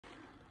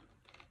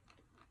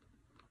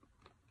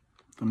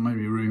there may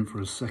be room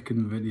for a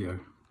second video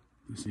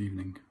this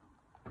evening.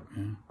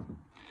 Yeah.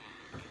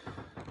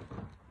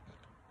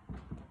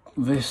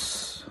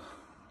 This,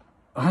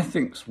 I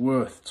think's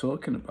worth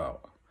talking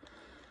about.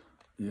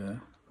 Yeah.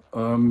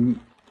 I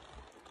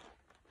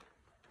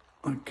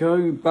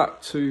go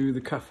back to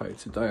the cafe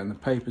today and the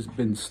paper's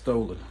been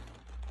stolen.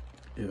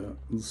 Yeah.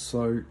 And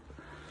so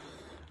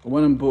I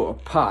went and bought a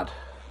pad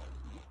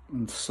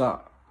and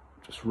sat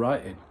just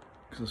writing,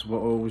 because that's what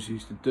I always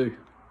used to do.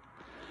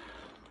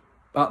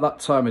 At that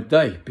time of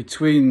day,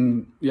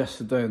 between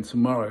yesterday and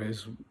tomorrow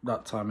is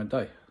that time of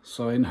day.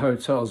 So in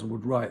hotels I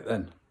would write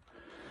then.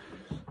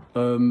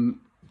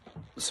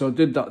 So I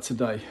did that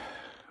today,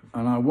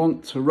 and I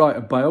want to write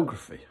a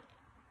biography,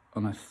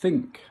 and I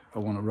think I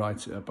want to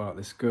write it about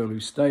this girl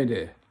who stayed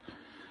here,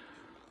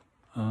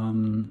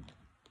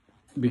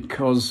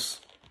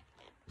 because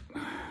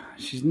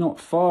she's not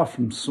far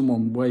from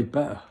someone way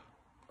better.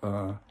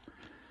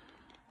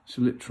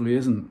 She literally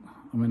isn't.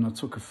 I mean, I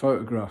took a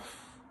photograph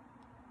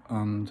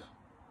and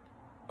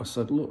I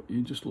said, look,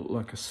 you just look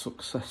like a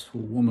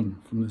successful woman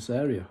from this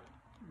area.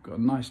 You've got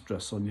a nice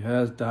dress on, your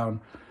hair's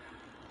down,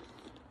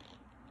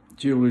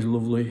 jewellery's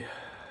lovely,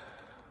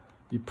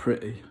 you're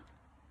pretty,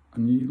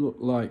 and you look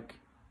like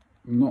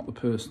not the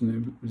person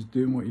who was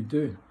doing what you're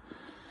doing.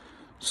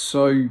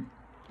 So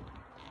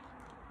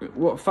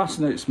what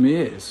fascinates me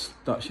is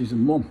that she's a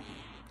mum,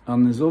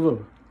 and there's other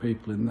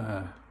people in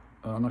there,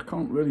 and I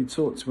can't really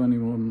talk to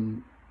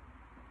anyone.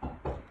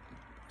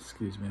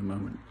 Excuse me a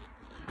moment.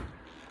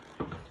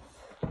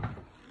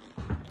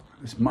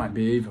 This might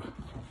be Eva.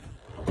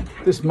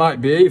 This might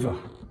be Eva.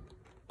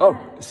 Oh,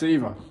 it's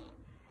Eva.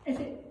 Is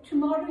it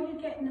tomorrow you're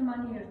getting the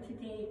money or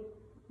today?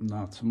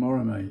 No,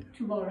 tomorrow, mate.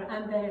 Tomorrow,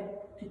 and the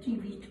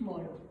TV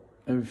tomorrow.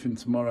 Everything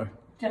tomorrow.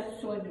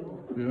 Just so I know.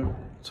 Yeah.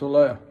 Till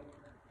later.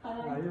 I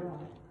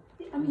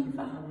mean,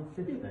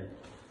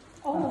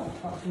 Oh,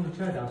 that's in the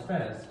chair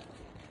downstairs.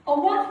 Oh,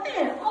 what's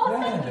there? Oh,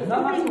 Yeah, thank you.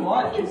 no, that's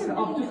alright. I've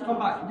just come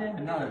back. Yeah,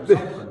 no, it's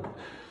open.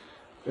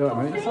 You all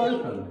right, mate? It's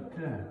open.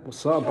 Yeah.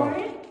 What's that about?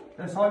 Sorry?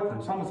 It's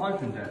open. Someone's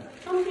opened it.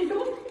 Somebody's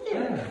opened it?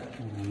 Yeah.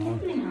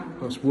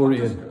 That's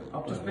worrying.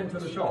 I've just been to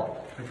the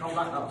shop and come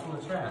back up from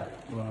the chair.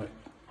 Right.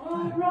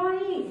 Oh,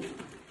 right.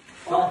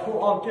 So I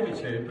thought I'd give it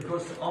to you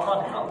because I've had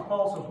a couple of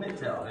parcels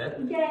nicked out of it.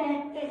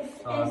 Yeah, it's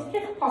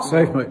just possible.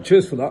 Safe, mate.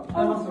 Cheers for that.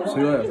 Oh,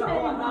 See you later. No,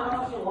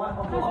 that's alright. I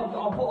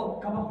thought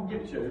I'd come up and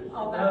give it to you.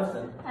 Oh,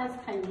 person. that's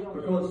kind of you.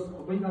 Because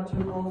we've had 2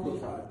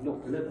 parcels that have not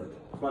delivered.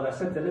 Well, they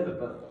said delivered,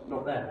 but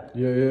not there.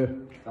 Yeah.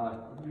 So,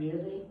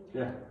 Really?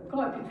 yeah. I've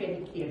got to be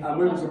very careful. And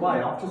we was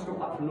away. I've just got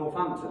back from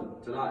Northampton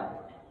today.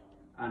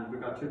 And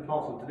we've had 2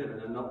 parcels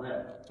delivered and not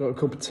there. Do you want a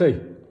cup of tea?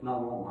 No, I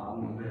want that.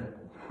 I'm not there.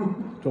 Do you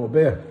want a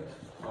beer?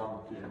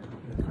 Yeah.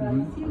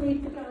 Right, see you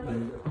later, guys.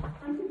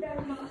 Thank you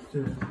very much.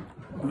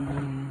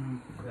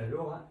 Yeah, you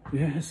alright?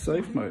 Yeah, it's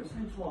safe, mate.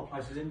 Same sort of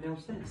places in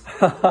downstairs.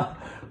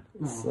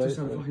 It's Just safe, had a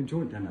mate. fucking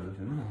joint down there with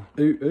him,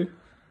 Who?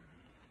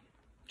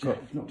 Jack,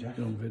 not Jack.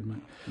 You're on vid,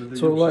 mate. The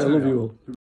Talk later, love Australia. you all.